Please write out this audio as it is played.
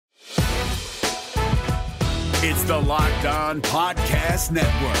It's the Locked On Podcast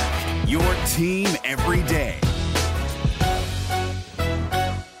Network, your team every day.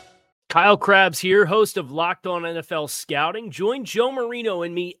 Kyle Krabs here, host of Locked On NFL Scouting. Join Joe Marino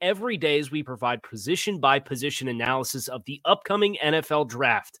and me every day as we provide position-by-position analysis of the upcoming NFL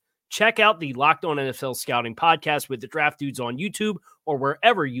Draft. Check out the Locked On NFL Scouting podcast with the Draft Dudes on YouTube or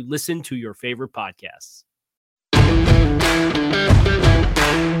wherever you listen to your favorite podcasts.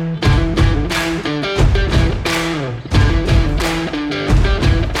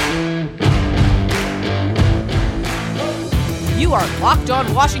 You are Locked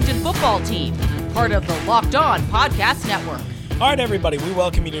On Washington Football Team, part of the Locked On Podcast Network. All right, everybody, we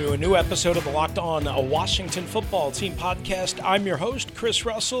welcome you to a new episode of the Locked On Washington Football Team podcast. I'm your host, Chris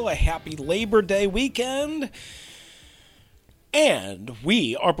Russell. A happy Labor Day weekend. And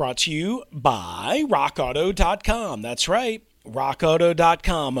we are brought to you by RockAuto.com. That's right,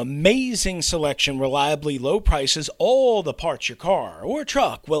 RockAuto.com. Amazing selection, reliably low prices, all the parts your car or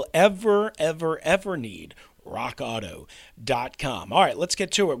truck will ever need. RockAuto.com. All right, let's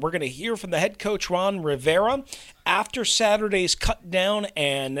get to it. We're going to hear from the head coach, Ron Rivera, after Saturday's cut down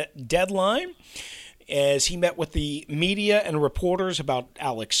and deadline, as he met with the media and reporters about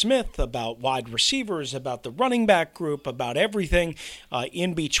Alex Smith, about wide receivers, about the running back group, about everything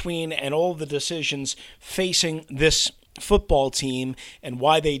in between, and all the decisions facing this football team and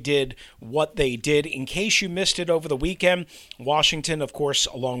why they did what they did. In case you missed it over the weekend, Washington, of course,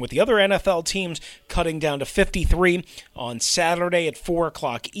 along with the other NFL teams, cutting down to 53 on Saturday at 4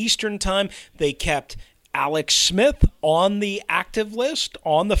 o'clock Eastern time. They kept Alex Smith on the active list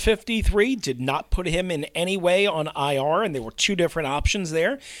on the 53, did not put him in any way on IR, and there were two different options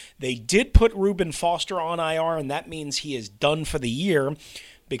there. They did put Reuben Foster on IR, and that means he is done for the year,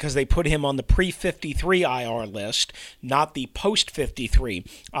 because they put him on the pre-53 IR list, not the post-53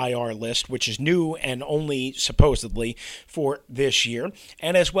 IR list, which is new and only supposedly for this year.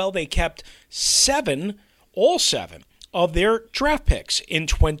 And as well, they kept all seven of their draft picks in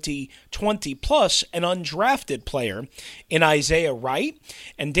 2020, plus an undrafted player in Isaiah Wright.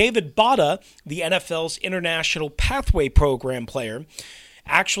 And David Botta, the NFL's International Pathway Program player,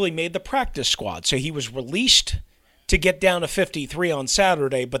 actually made the practice squad. So he was released to get down to 53 on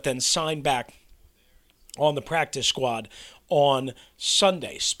Saturday, but then signed back on the practice squad on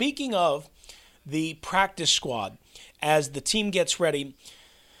Sunday. Speaking of the practice squad, as the team gets ready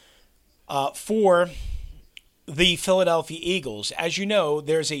for the Philadelphia Eagles, as you know,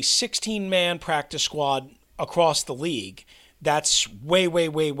 there's a 16-man practice squad across the league. That's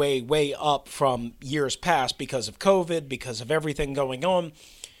way up from years past because of COVID, because of everything going on.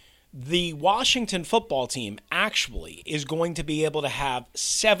 The Washington football team actually is going to be able to have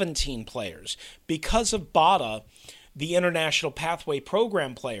 17 players. Because of Botta, the International Pathway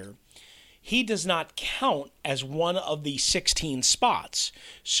Program player, he does not count as one of the 16 spots.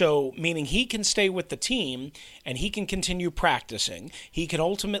 So, meaning he can stay with the team and he can continue practicing. He can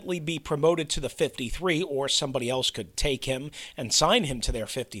ultimately be promoted to the 53, or somebody else could take him and sign him to their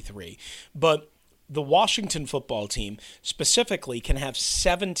 53. But the Washington football team specifically can have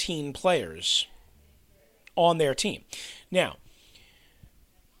 17 players on their team. Now,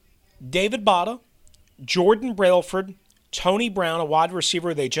 David Botta, Jordan Brailford, Tony Brown, a wide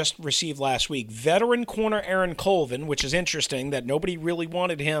receiver they just received last week, veteran corner Aaron Colvin, which is interesting that nobody really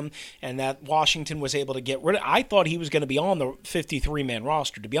wanted him and that Washington was able to get rid of. I thought he was going to be on the 53-man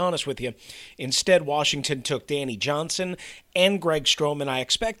roster, to be honest with you. Instead, Washington took Danny Johnson and Greg Stroman. I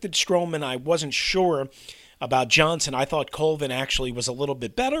expected Stroman. I wasn't sure about Johnson. I thought Colvin actually was a little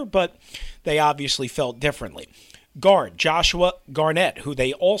bit better, but they obviously felt differently. Guard, Joshua Garnett, who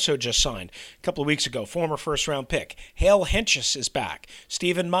they also just signed a couple of weeks ago, former first-round pick. Hale Henches is back.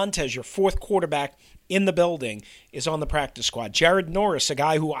 Steven Montez, your fourth quarterback in the building, is on the practice squad. Jared Norris, a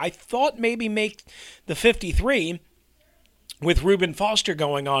guy who I thought maybe make the 53 with Reuben Foster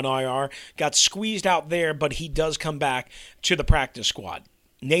going on IR, got squeezed out there, but he does come back to the practice squad.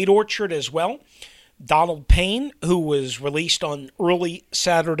 Nate Orchard as well. Donald Payne, who was released on early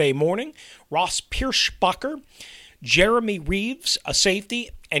Saturday morning. Ross Pierschbacher. Jeremy Reeves, a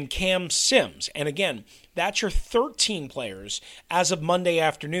safety, and Cam Sims. And again, that's your 13 players as of Monday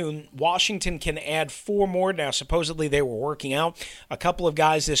afternoon. Washington can add 4 more. Now, supposedly they were working out a couple of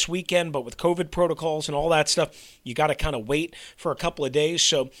guys this weekend, but with COVID protocols and all that stuff, you got to kind of wait for a couple of days.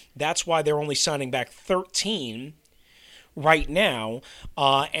 So that's why they're only signing back 13 right now.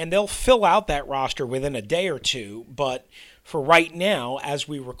 And they'll fill out that roster within a day or two. But for right now, as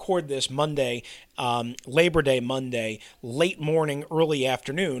we record this Monday, Labor Day Monday, late morning, early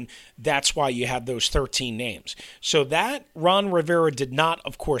afternoon, that's why you have those 13 names. So that Ron Rivera did not,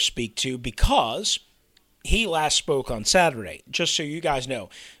 of course, speak to, because he last spoke on Saturday. Just so you guys know,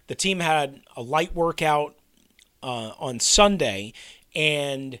 the team had a light workout on Sunday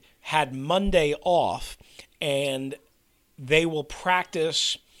and had Monday off, and they will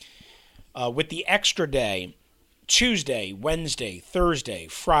practice with the extra day Tuesday, Wednesday, Thursday,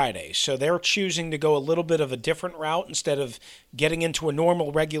 Friday. So they're choosing to go a little bit of a different route instead of getting into a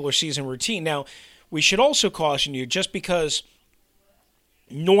normal regular season routine. Now, we should also caution you, just because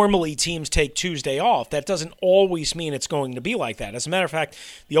normally teams take Tuesday off, that doesn't always mean it's going to be like that. As a matter of fact,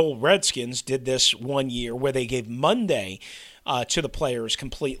 the old Redskins did this one year where they gave Monday to the players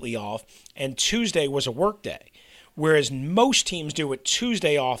completely off, and Tuesday was a work day, whereas most teams do it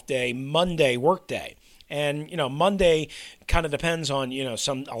Tuesday off day, Monday work day. And, Monday kind of depends on, a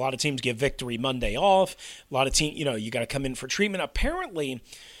lot of teams give Victory Monday off. A lot of teams, you got to come in for treatment. Apparently,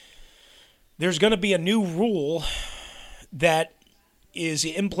 there's going to be a new rule that is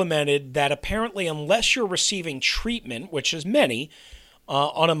implemented that apparently unless you're receiving treatment, which is many,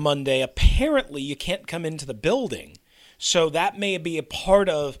 on a Monday, apparently you can't come into the building. So that may be a part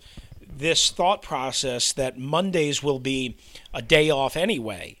of this thought process that Mondays will be a day off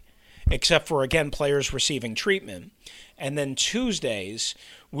anyway, except for, again, players receiving treatment. And then Tuesdays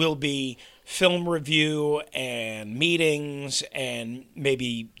will be film review and meetings and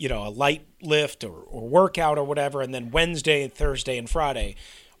maybe, a light lift or workout or whatever. And then Wednesday, Thursday, and Friday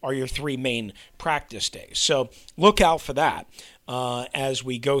are your three main practice days. So look out for that as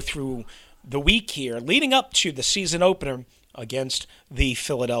we go through the week here, leading up to the season opener against the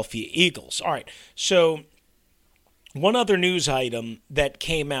Philadelphia Eagles. All right, so one other news item that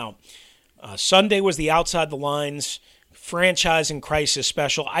came out. Sunday was the Outside the Lines franchise and crisis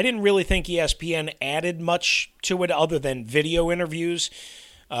special. I didn't really think ESPN added much to it other than video interviews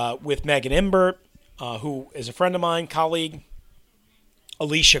with Megan Imbert, who is a friend of mine, colleague,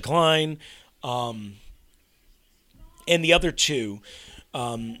 Alicia Klein, and the other two,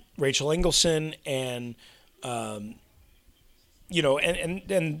 Rachel Engelson and, and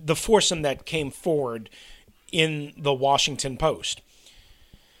the foursome that came forward in the Washington Post.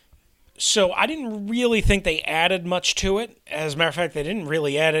 So I didn't really think they added much to it. As a matter of fact, they didn't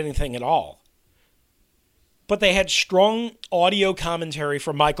really add anything at all. But they had strong audio commentary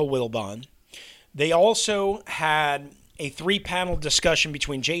from Michael Wilbon. They also had a 3-panel discussion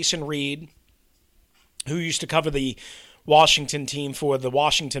between Jason Reed, who used to cover the Washington team for the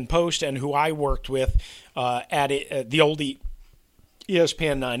Washington Post and who I worked with at the old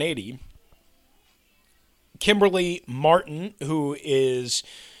ESPN 980. Kimberly Martin, who is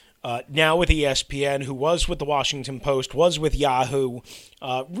now with ESPN, who was with the Washington Post, was with Yahoo,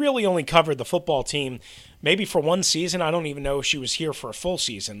 really only covered the football team maybe for one season. I don't even know if she was here for a full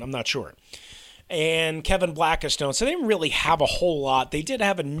season. I'm not sure. And Kevin Blackistone. So they didn't really have a whole lot. They did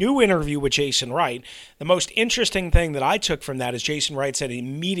have a new interview with Jason Wright. The most interesting thing that I took from that is Jason Wright said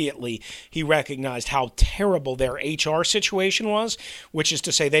immediately he recognized how terrible their HR situation was, which is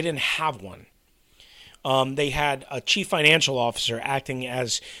to say they didn't have one. They had a chief financial officer acting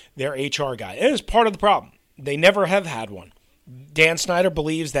as their HR guy. It is part of the problem. They never have had one. Dan Snyder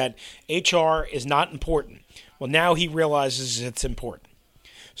believes that HR is not important. Well, now he realizes it's important.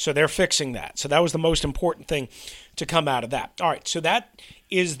 So they're fixing that. So that was the most important thing to come out of that. All right, so that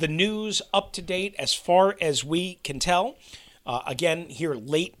is the news up to date as far as we can tell. Again, here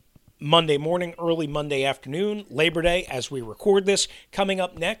late Monday morning, early Monday afternoon, Labor Day, as we record this. Coming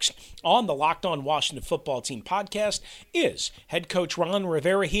up next on the Locked On Washington Football Team podcast is head coach Ron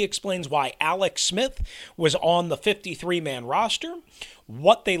Rivera. He explains why Alex Smith was on the 53-man roster,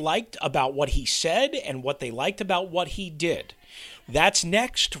 what they liked about what he said, and what they liked about what he did. That's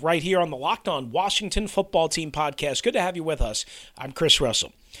next right here on the Locked On Washington Football Team podcast. Good to have you with us. I'm Chris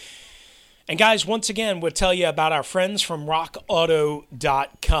Russell. And guys, once again, we'll tell you about our friends from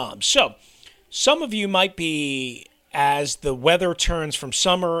rockauto.com. So, some of you might be, as the weather turns from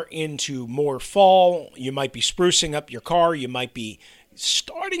summer into more fall, you might be sprucing up your car. You might be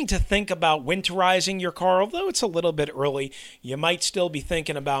starting to think about winterizing your car, although it's a little bit early. You might still be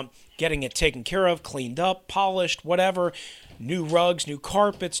thinking about getting it taken care of, cleaned up, polished, whatever. New rugs, new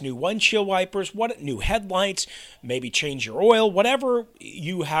carpets, new windshield wipers, new headlights, maybe change your oil, whatever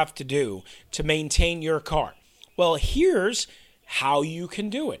you have to do to maintain your car. Well, here's how you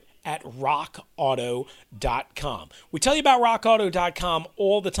can do it at rockauto.com. We tell you about rockauto.com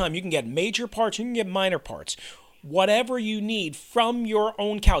all the time. You can get major parts, you can get minor parts. Whatever you need from your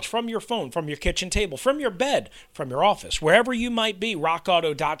own couch, from your phone, from your kitchen table, from your bed, from your office, wherever you might be,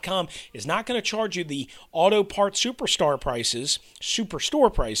 rockauto.com is not going to charge you the auto parts superstore prices.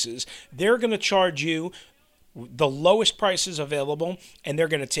 They're going to charge you the lowest prices available, and they're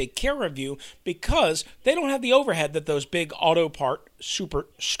going to take care of you because they don't have the overhead that those big auto part super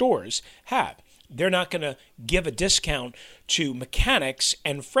stores have. They're not going to give a discount to mechanics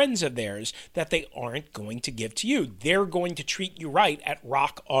and friends of theirs that they aren't going to give to you. They're going to treat you right at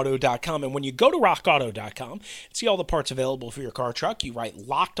rockauto.com. And when you go to rockauto.com and see all the parts available for your car, truck, you write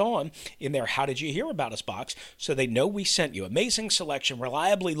Locked On in their How Did You Hear About Us box so they know we sent you. Amazing selection,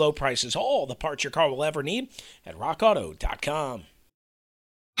 reliably low prices, all the parts your car will ever need at rockauto.com.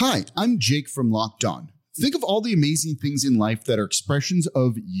 Hi, I'm Jake from Locked On. Think of all the amazing things in life that are expressions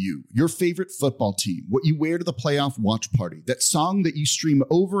of you, your favorite football team, what you wear to the playoff watch party, that song that you stream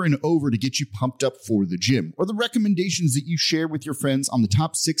over and over to get you pumped up for the gym, or the recommendations that you share with your friends on the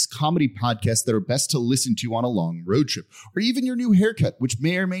top 6 comedy podcasts that are best to listen to on a long road trip, or even your new haircut, which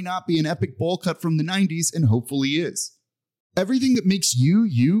may or may not be an epic bowl cut from the 90s and hopefully is. Everything that makes you,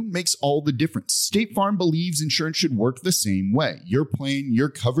 you makes all the difference. State Farm believes insurance should work the same way. Your plan, your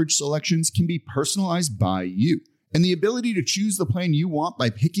coverage selections can be personalized by you. And the ability to choose the plan you want by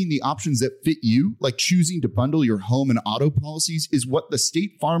picking the options that fit you, like choosing to bundle your home and auto policies, is what the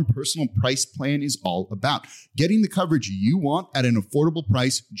State Farm Personal Price Plan is all about. Getting the coverage you want at an affordable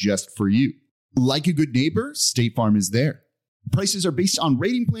price just for you. Like a good neighbor, State Farm is there. Prices are based on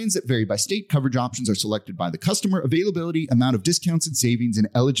rating plans that vary by state. Coverage options are selected by the customer. Availability, amount of discounts and savings, and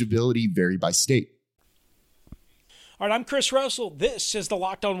eligibility vary by state. All right, I'm Chris Russell. This is the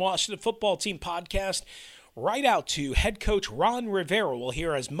Locked On Washington Football Team podcast. Right out to head coach Ron Rivera. We'll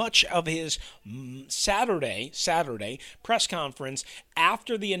hear as much of his Saturday press conference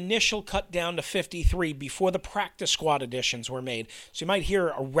after the initial cut down to 53 before the practice squad additions were made. So you might hear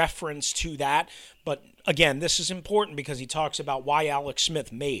a reference to that. But again, this is important because he talks about why Alex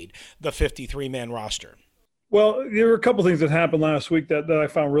Smith made the 53-man roster. Well, there were a couple things that happened last week that I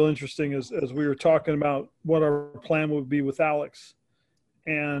found real interesting as we were talking about what our plan would be with Alex.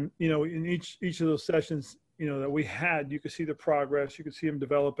 And, you know, in each of those sessions, you know, that we had, you could see the progress, you could see him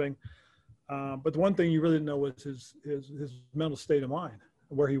developing. But the one thing you really didn't know was his mental state of mind,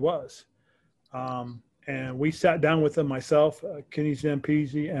 where he was. And we sat down with him, myself, Kenny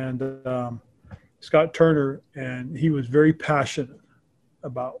Zampese, and Scott Turner, and he was very passionate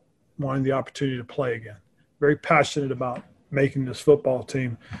about wanting the opportunity to play again, very passionate about making this football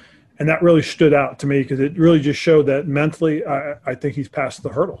team. And that really stood out to me because it really just showed that mentally, I think he's passed the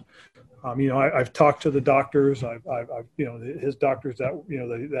hurdle. You know, I've talked to the doctors. I've you know, his doctors that, you know,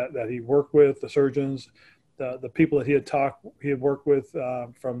 that he worked with, the surgeons, the people that he had worked with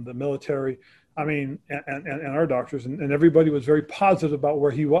from the military. I mean, and our doctors, and everybody was very positive about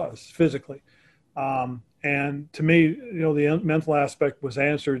where he was physically. And to me, you know, the mental aspect was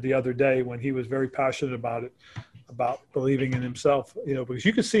answered the other day when he was very passionate about it, about believing in himself, you know, because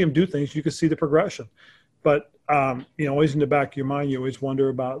you could see him do things, you could see the progression. But, you know, always in the back of your mind, you always wonder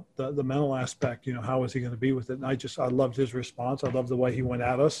about the mental aspect, you know, how is he going to be with it? And I loved his response. I loved the way he went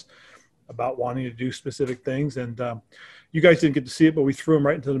at us about wanting to do specific things. And you guys didn't get to see it, but we threw him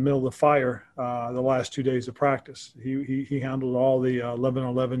right into the middle of the fire the last 2 days of practice. He handled all the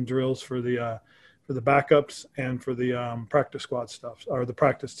 11-on-11 drills for the backups and for the practice squad stuff, or the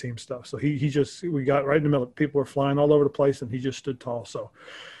practice team stuff. So we got right in the middle. People were flying all over the place, and he just stood tall. So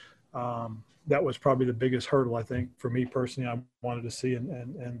that was probably the biggest hurdle, I think, for me personally. I wanted to see,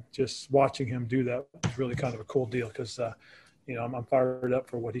 and just watching him do that was really kind of a cool deal because, you know, I'm fired up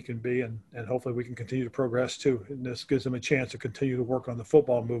for what he can be, and hopefully we can continue to progress too. And this gives him a chance to continue to work on the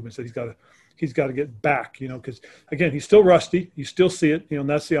football movements that he's got to get back, you know, because again, he's still rusty. You still see it, you know, and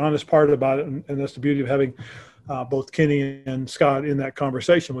that's the honest part about it. And that's the beauty of having both Kenny and Scott in that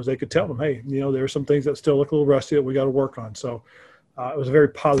conversation, was they could tell them, hey, you know, there are some things that still look a little rusty that we got to work on. So it was a very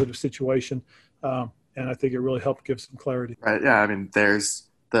positive situation. And I think it really helped give some clarity. Right. Yeah. I mean, there's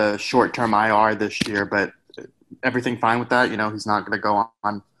the short-term IR this year, but everything fine with that? You know, he's not going to go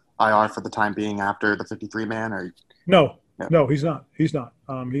on IR for the time being after the 53-man, or no, he's not. He's not.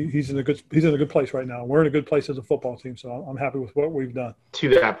 He's in a good place right now. We're in a good place as a football team, so I'm happy with what we've done. To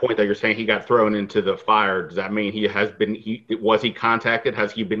that point that you're saying he got thrown into the fire, does that mean was he contacted?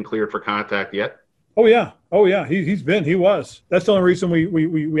 Has he been cleared for contact yet? Oh yeah. He was. That's the only reason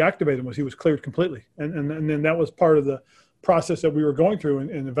we activated him, was he was cleared completely, and then that was part of the process that we were going through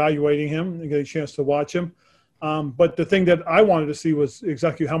and evaluating him and getting a chance to watch him. But the thing that I wanted to see was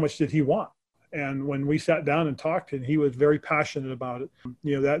exactly how much did he want. And when we sat down and talked, and he was very passionate about it,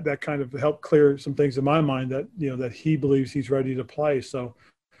 you know, that kind of helped clear some things in my mind that, you know, that he believes he's ready to play. So,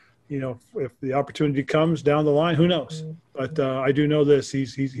 you know, if the opportunity comes down the line, who knows? But I do know this: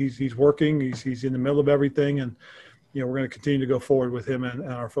 he's working, he's in the middle of everything, and you know, we're going to continue to go forward with him and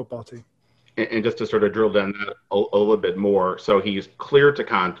our football team. And just to sort of drill down that a little bit more, so he's cleared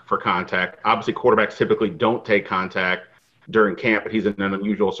for contact. Obviously, quarterbacks typically don't take contact during camp, but he's in an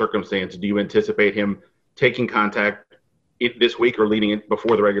unusual circumstance. Do you anticipate him taking contact this week or leading it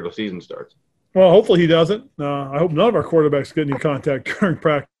before the regular season starts? Well, hopefully he doesn't. I hope none of our quarterbacks get any contact during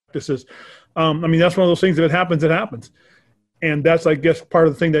practices. I mean, that's one of those things. If it happens, it happens. And that's, I guess, part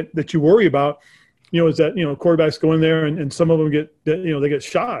of the thing that you worry about, is that, quarterbacks go in there and some of them they get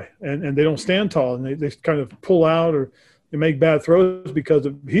shy and they don't stand tall and they kind of pull out or they make bad throws because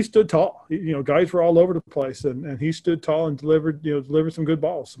he stood tall. Guys were all over the place and he stood tall and delivered some good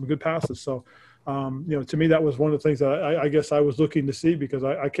balls, some good passes. So, to me, that was one of the things that I guess I was looking to see because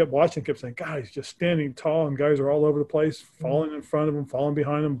I kept watching, kept saying, God, he's just standing tall and guys are all over the place, falling in front of him, falling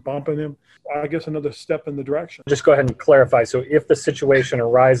behind him, bumping him. I guess another step in the direction. Just go ahead and clarify. So if the situation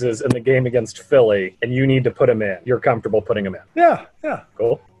arises in the game against Philly and you need to put him in, you're comfortable putting him in? Yeah.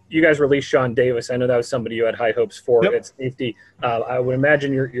 Cool. You guys released Sean Davis. I know that was somebody you had high hopes for Yep. at safety. I would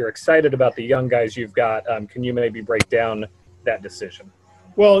imagine you're excited about the young guys you've got. Can you maybe break down that decision?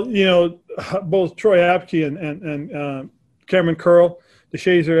 Well, both Troy Apke and Cameron Curl,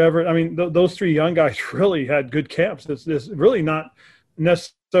 DeShazer Everett, I mean, those three young guys really had good camps. It's really not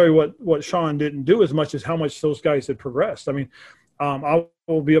necessarily what Sean didn't do as much as how much those guys had progressed. I mean, I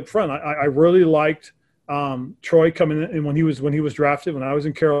will be upfront. I really liked Troy coming in when he was drafted. When I was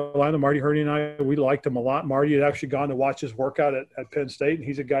in Carolina, Marty Hurney and I, we liked him a lot. Marty had actually gone to watch his workout at Penn State, and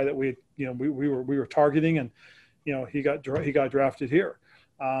he's a guy that we were targeting, and he got drafted here.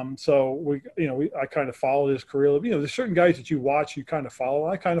 So I kind of followed his career. There's certain guys that you watch, you kind of follow.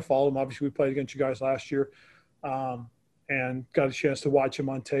 I kind of followed him. Obviously, we played against you guys last year, and got a chance to watch him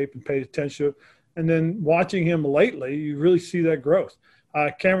on tape and paid attention to it. And then watching him lately, you really see that growth.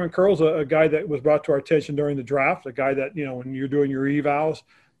 Cameron Curl's a guy that was brought to our attention during the draft, a guy that, when you're doing your evals,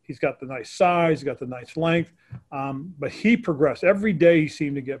 he's got the nice size, he's got the nice length, but he progressed. Every day he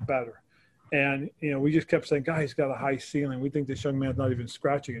seemed to get better. And, we just kept saying, God, he's got a high ceiling. We think this young man's not even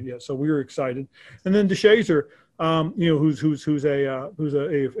scratching it yet. So we were excited. And then DeShazer, who's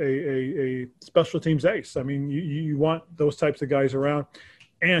a special teams ace. I mean, you want those types of guys around.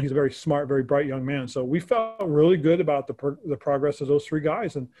 And he's a very smart, very bright young man. So we felt really good about the progress of those three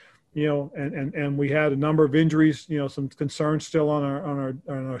guys. And, and we had a number of injuries, some concerns still on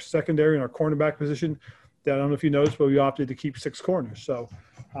our secondary and our cornerback position. That I don't know if you noticed, but we opted to keep 6 corners. So,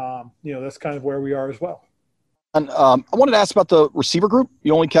 that's kind of where we are as well. And I wanted to ask about the receiver group.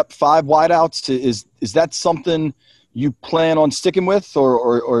 You only kept 5 wideouts. Is that something you plan on sticking with,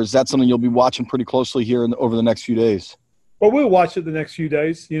 or is that something you'll be watching pretty closely here over the next few days? Well, we'll watch it the next few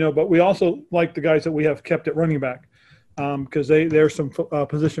days, but we also like the guys that we have kept at running back because there's some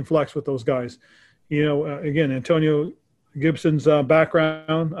position flex with those guys. Again, Antonio Gibson's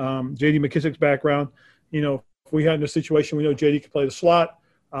background, J.D. McKissick's background. If we had in a situation, we know J.D. could play the slot.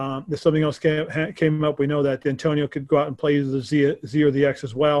 If something else came up, we know that Antonio could go out and play the Z or the X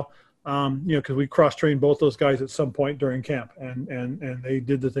as well. Because we cross-trained both those guys at some point during camp, and they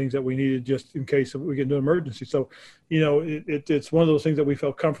did the things that we needed just in case we get into an emergency. So, it's one of those things that we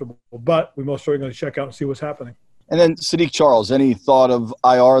felt comfortable, but we most certainly going to check out and see what's happening. And then Sadiq Charles, any thought of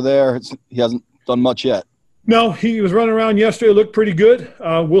IR there? He hasn't done much yet. No, he was running around yesterday, looked pretty good.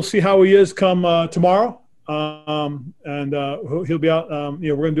 We'll see how he is come tomorrow. And he'll be out.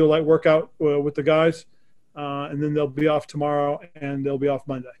 We're going to do a light workout with the guys, and then they'll be off tomorrow, and they'll be off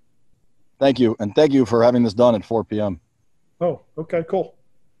Monday. Thank you. And thank you for having this done at 4 p.m. Oh, okay, cool.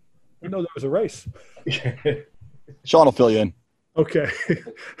 I know there was a race. Sean will fill you in. Okay.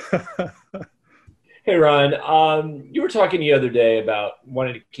 Hey, Ron. You were talking the other day about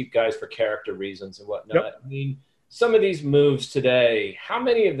wanting to keep guys for character reasons and whatnot. Yep. I mean, some of these moves today, how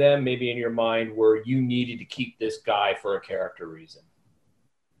many of them maybe in your mind were you needed to keep this guy for a character reason?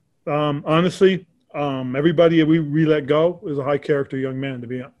 Honestly, everybody we let go is a high character young man.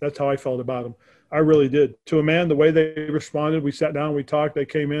 That's how I felt about him. I really did. To a man, the way they responded, we sat down, we talked, they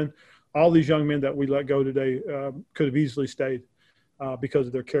came in. All these young men that we let go today could have easily stayed because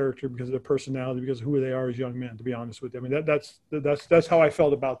of their character, because of their personality, because of who they are as young men. To be honest with you, I mean that's how I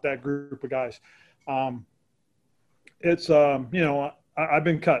felt about that group of guys. I've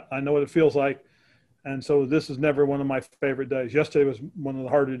been cut. I know what it feels like. And so this is never one of my favorite days. Yesterday was one of the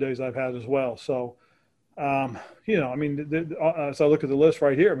harder days I've had as well. So, as I look at the list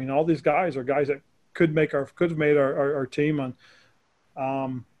right here, I mean, all these guys are guys that could have made our team and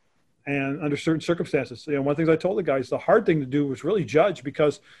under certain circumstances. One of the things I told the guys, the hard thing to do was really judge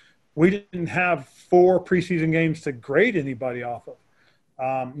because we didn't have 4 preseason games to grade anybody off of.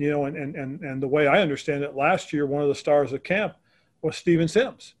 And the way I understand it, last year, one of the stars of camp was Steven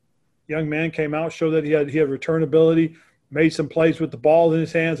Sims. young man came out, showed that he had return ability, made some plays with the ball in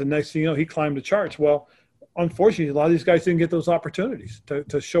his hands, and next thing you know, he climbed the charts. Well, unfortunately, a lot of these guys didn't get those opportunities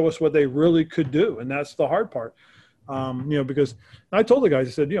to show us what they really could do, and that's the hard part. Because I told the guys,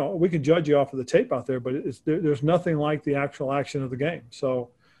 I said, we can judge you off of the tape out there, but there's nothing like the actual action of the game. So,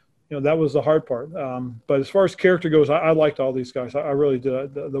 that was the hard part. But as far as character goes, I liked all these guys. I really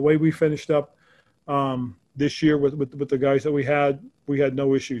did. The way we finished up this year with the guys that we had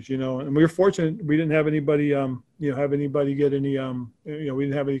no issues, and we were fortunate we didn't have anybody, get any, we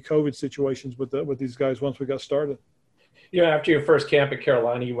didn't have any COVID situations with these guys once we got started. After your first camp at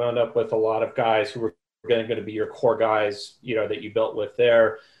Carolina, you wound up with a lot of guys who were going to be your core guys, that you built with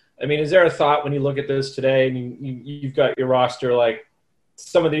there. I mean, is there a thought when you look at this today? I mean, you've got your roster, like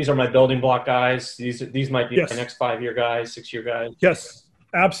some of these are my building block guys. These might be my next 5-year guys, 6-year guys. Yes,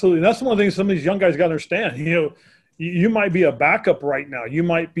 absolutely. That's one of the things some of these young guys got to understand. You might be a backup right now. You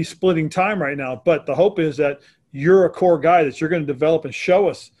might be splitting time right now, but the hope is that you're a core guy that you're going to develop and show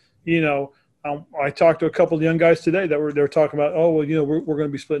us, I talked to a couple of young guys today that they were talking about, we're going to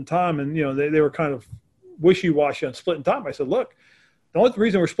be splitting time. And, they were kind of wishy-washy on splitting time. I said, look, the only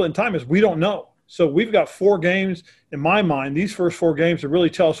reason we're splitting time is we don't know. So we've got 4 games in my mind, these first 4 games to really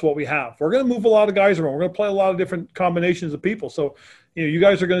tell us what we have. We're going to move a lot of guys around. We're going to play a lot of different combinations of people. So, you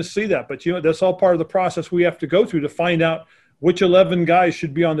guys are going to see that. But, that's all part of the process we have to go through to find out which 11 guys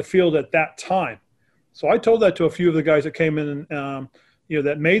should be on the field at that time. So I told that to a few of the guys that came in and,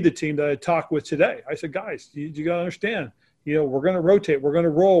 that made the team that I talked with today. I said, guys, you got to understand, we're going to rotate. We're going to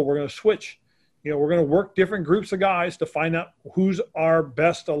roll. We're going to switch. We're going to work different groups of guys to find out who's our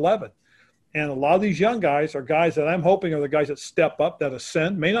best 11. And a lot of these young guys are guys that I'm hoping are the guys that step up, that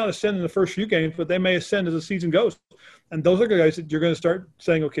ascend. May not ascend in the first few games, but they may ascend as the season goes. And those are the guys that you're going to start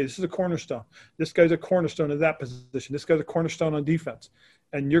saying, okay, this is a cornerstone. This guy's a cornerstone in that position. This guy's a cornerstone on defense.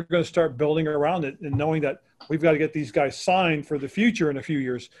 And you're going to start building around it and knowing that we've got to get these guys signed for the future in a few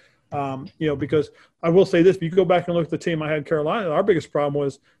years. Because I will say this, if you go back and look at the team I had in Carolina, our biggest problem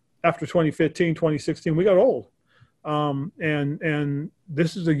was after 2015, 2016, we got old. And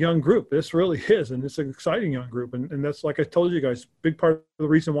this is a young group. This really is, and it's an exciting young group. And that's, like I told you guys, big part of the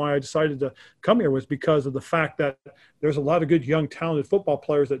reason why I decided to come here was because of the fact that there's a lot of good, young, talented football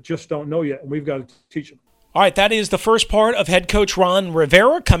players that just don't know yet, and we've got to teach them. All right, that is the first part of head coach Ron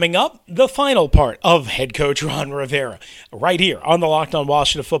Rivera. Coming up, the final part of head coach Ron Rivera, right here on the Locked On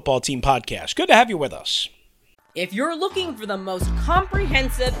Washington Football Team podcast. Good to have you with us. If you're looking for the most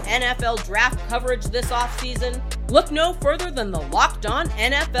comprehensive NFL draft coverage this offseason, look no further than the Locked On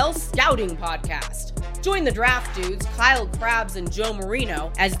NFL Scouting Podcast. Join the draft dudes, Kyle Krabs and Joe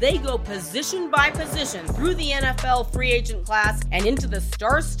Marino, as they go position by position through the NFL free agent class and into the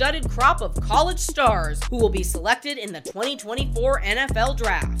star-studded crop of college stars who will be selected in the 2024 NFL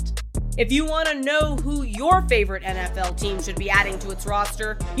Draft. If you want to know who your favorite NFL team should be adding to its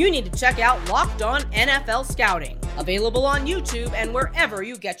roster, you need to check out Locked On NFL Scouting, available on YouTube and wherever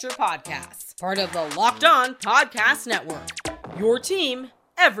you get your podcasts. Part of the Locked On Podcast Network, your team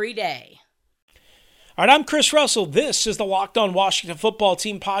every day. All right, I'm Chris Russell. This is the Locked On Washington Football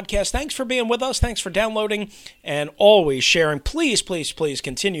Team podcast. Thanks for being with us. Thanks for downloading and always sharing. Please, please, please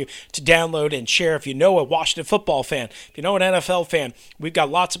continue to download and share if you know a Washington football fan. If you know an NFL fan, we've got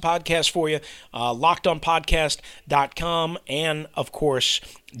lots of podcasts for you. LockedOnPodcast.com, and, of course,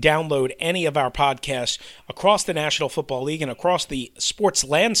 download any of our podcasts across the National Football League and across the sports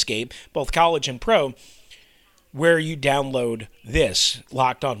landscape, both college and pro, where you download this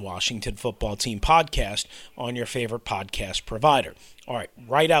Locked On Washington Football Team podcast on your favorite podcast provider. All right,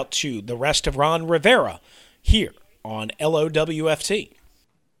 right out to the rest of Ron Rivera here on LOWFT.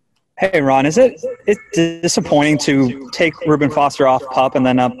 Hey, Ron, is it disappointing to take Reuben Foster off PUP and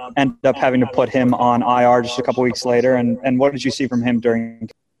then end up having to put him on IR just a couple weeks later? And what did you see from him during?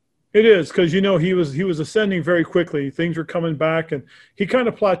 It is, because, he was ascending very quickly. Things were coming back, and he kind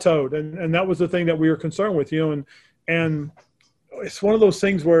of plateaued, and that was the thing that we were concerned with, and it's one of those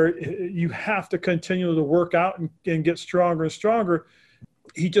things where you have to continue to work out and get stronger and stronger.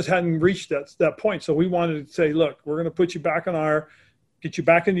 He just hadn't reached that point, so we wanted to say, look, we're going to put you back on IR, get you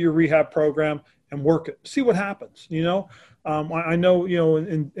back into your rehab program, and work it. See what happens, I know,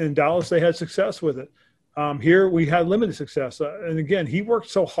 in Dallas they had success with it. Here we had limited success. And again, he worked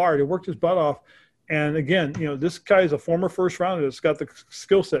so hard. He worked his butt off. And again, this guy is a former first rounder that's got the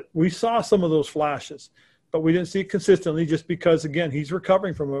skill set. We saw some of those flashes, but we didn't see it consistently just because, again, he's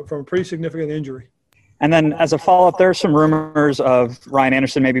recovering from a pretty significant injury. And then as a follow-up, there are some rumors of Ryan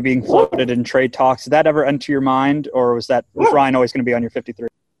Anderson maybe being floated in trade talks. Did that ever enter your mind, or was Ryan always going to be on your 53?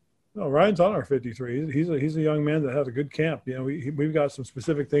 No, Ryan's on our 53. He's a young man that had a good camp. You know, we've got some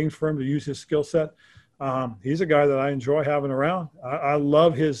specific things for him to use his skill set. He's a guy that I enjoy having around. I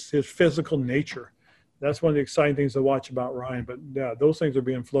love his physical nature. That's one of the exciting things to watch about Ryan. But yeah, those things are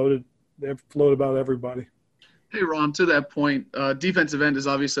being floated. They float about everybody. Hey, Ron, to that point, defensive end is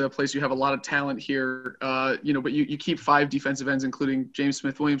obviously a place you have a lot of talent here, but you keep 5 defensive ends, including James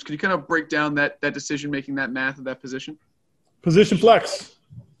Smith-Williams. Could you kind of break down that decision-making, that math of that position? Position flex.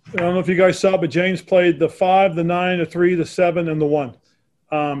 I don't know if you guys saw, but James played the 5, the 9, the 3, the 7, and the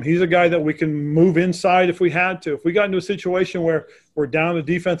 1. He's a guy that we can move inside if we had to. If we got into a situation where we're down a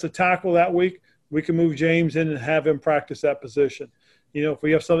defensive tackle that week, we can move James in and have him practice that position. You know, if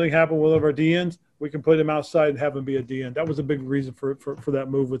we have something happen with one of our DNs, we can put him outside and have him be a DN. That was a big reason for that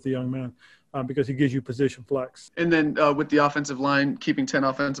move with the young man, because he gives you position flex. And then with the offensive line, keeping 10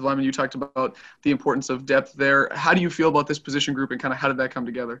 offensive linemen, you talked about the importance of depth there. How do you feel about this position group, and kind of how did that come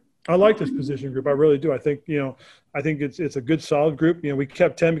together? I like this position group. I really do. I think it's a good, solid group. You know, we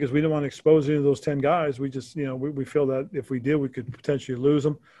kept 10 because we didn't want to expose any of those 10 guys. We just, we feel that if we did, we could potentially lose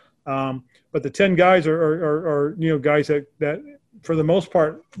them. But the 10 guys are guys that for the most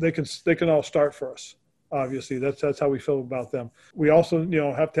part, they can all start for us. Obviously, that's how we feel about them. We also,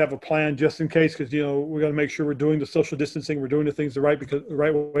 have to have a plan just in case, because we got to make sure we're doing the social distancing, we're doing the things the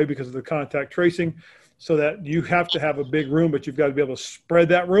right way because of the contact tracing. So that you have to have a big room, but you've got to be able to spread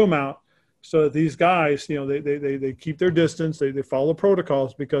that room out so that these guys, they keep their distance, they follow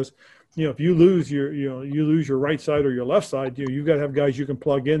protocols, because if you lose your right side or your left side, you've got to have guys you can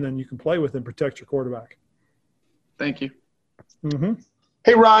plug in and you can play with and protect your quarterback. Thank you. Mm-hmm.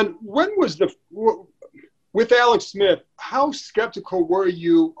 Hey, Ron, with Alex Smith, how skeptical were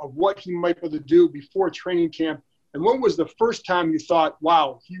you of what he might be able to do before training camp? And when was the first time you thought,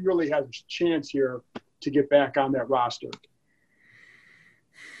 wow, he really has a chance here to get back on that roster?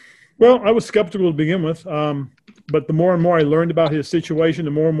 Well, I was skeptical to begin with, but the more and more I learned about his situation,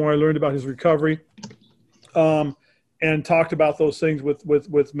 the more and more I learned about his recovery, and talked about those things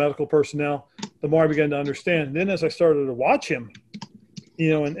with medical personnel, the more I began to understand. And then as I started to watch him,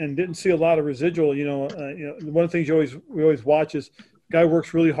 and didn't see a lot of residual, one of the things we always watch is guy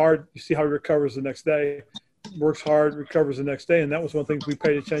works really hard. You see how he recovers the next day, works hard, recovers the next day. And that was one of the things we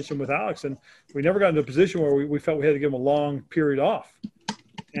paid attention with Alex. And we never got into a position where we felt we had to give him a long period off.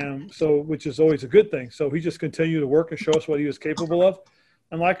 And so, which is always a good thing. So he just continued to work and show us what he was capable of.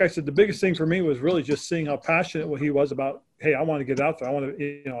 And like I said, the biggest thing for me was really just seeing how passionate he was about, hey, I want to get out there. I want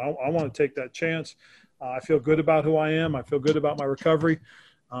to, I want to take that chance. I feel good about who I am. I feel good about my recovery.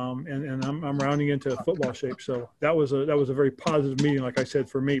 And I'm rounding into football shape. So that was a very positive meeting, like I said,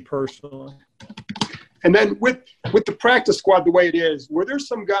 for me personally. And then with the practice squad the way it is, were there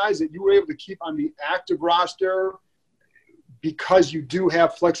some guys that you were able to keep on the active roster because you do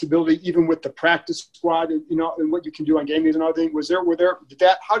have flexibility even with the practice squad, and what you can do on game days and other things?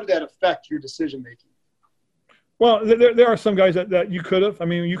 How did that affect your decision making? Well, there are some guys that you could have. I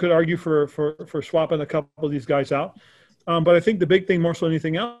mean, you could argue for swapping a couple of these guys out. But I think the big thing more so than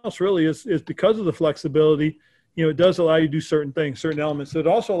anything else really is because of the flexibility, it does allow you to do certain things, certain elements. It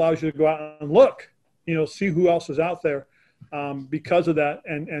also allows you to go out and look, see who else is out there because of that.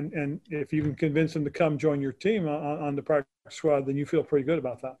 And if you can convince them to come join your team on the practice squad, then you feel pretty good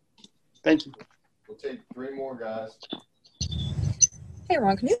about that. Thank you. We'll take 3 more, guys. Hey,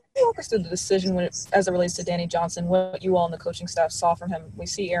 Ron, can you walk us through the decision as it relates to Danny Johnson, what you all and the coaching staff saw from him? We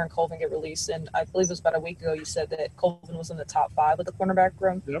see Aaron Colvin get released, and I believe it was about a week ago you said that Colvin was in the top 5 of the cornerback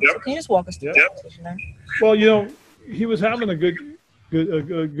room. Yep. So can you just walk us through that decision there? Well, he was having a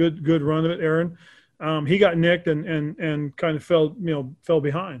good run of it, Aaron. He got nicked and kind of fell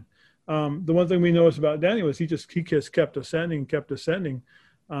behind. The one thing we noticed about Danny was he just kept ascending.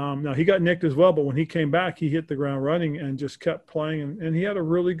 Now he got nicked as well, but when he came back, he hit the ground running and just kept playing, and he had a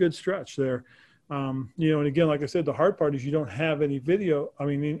really good stretch there. And again, like I said, the hard part is you don't have any video. I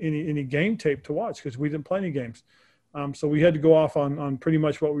mean, any game tape to watch because we didn't play any games. So we had to go off on pretty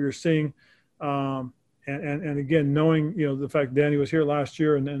much what we were seeing. And again, knowing the fact Danny was here last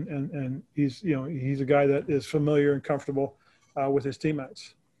year, and he's a guy that is familiar and comfortable with his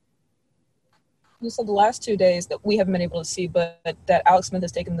teammates. You said the last 2 days that we haven't been able to see, but that Alex Smith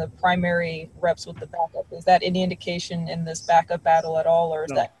has taken the primary reps with the backup. Is that any indication in this backup battle at all, or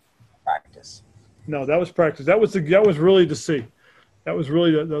is that practice? No, that was practice. That was really to see. That was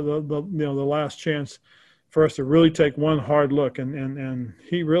really the last chance for us to really take one hard look. And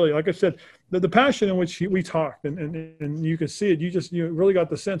he really, like I said, the passion in which we talked, and you could see it. You really got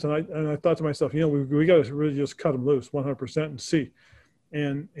the sense. And I thought to myself, we got to really just cut him loose 100% and see.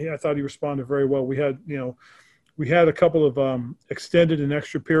 And I thought he responded very well. We We had a couple of extended and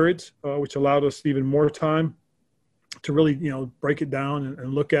extra periods, which allowed us even more time to really, break it down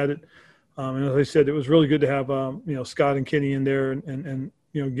and look at it. And as I said, it was really good to have, Scott and Kenny in there and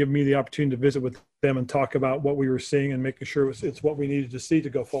give me the opportunity to visit with them and talk about what we were seeing and making sure it's what we needed to see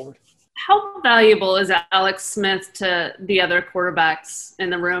to go forward. How valuable is Alex Smith to the other quarterbacks in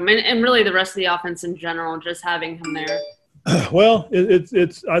the room and really the rest of the offense in general, just having him there? Well,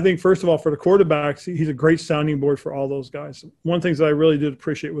 it's I think, first of all, for the quarterbacks, he's a great sounding board for all those guys. One of the things that I really did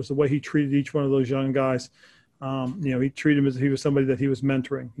appreciate was the way he treated each one of those young guys. He treated him as if he was somebody that he was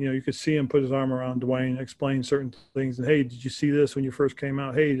mentoring. You could see him put his arm around Dwayne, explain certain things. And, hey, did you see this when you first came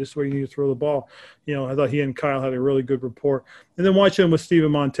out? Hey, this is where you need to throw the ball. I thought he and Kyle had a really good rapport. And then watching him with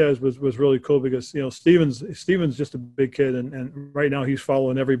Steven Montez was really cool because, Steven's just a big kid. And right now he's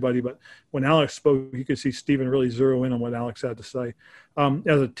following everybody. But when Alex spoke, you could see Steven really zero in on what Alex had to say.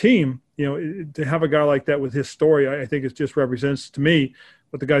 As a team, to have a guy like that with his story, I think it just represents to me –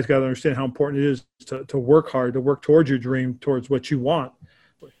 but the guys got to understand how important it is to work hard, to work towards your dream, towards what you want.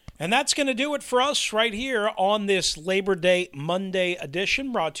 And that's going to do it for us right here on this Labor Day Monday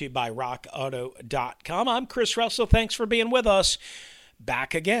edition, brought to you by RockAuto.com. I'm Chris Russell. Thanks for being with us.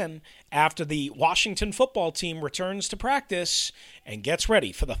 Back again after the Washington football team returns to practice and gets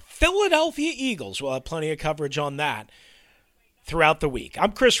ready for the Philadelphia Eagles. We'll have plenty of coverage on that throughout the week.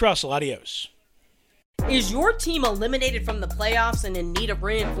 I'm Chris Russell. Adios. Is your team eliminated from the playoffs and in need of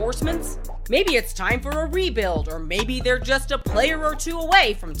reinforcements? Maybe it's time for a rebuild, or maybe they're just a player or two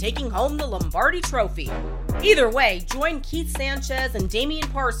away from taking home the Lombardi Trophy. Either way, join Keith Sanchez and Damian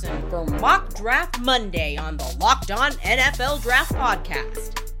Parson for Mock Draft Monday on the Locked On NFL Draft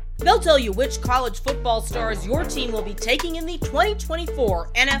Podcast. They'll tell you which college football stars your team will be taking in the 2024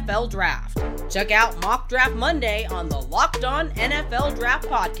 NFL Draft. Check out Mock Draft Monday on the Locked On NFL Draft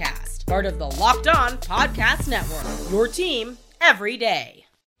Podcast, part of the Locked On Podcast Network, your team every day.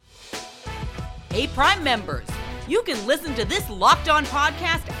 Hey, Prime members, you can listen to this Locked On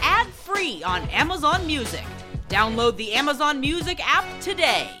podcast ad-free on Amazon Music. Download the Amazon Music app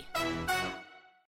today.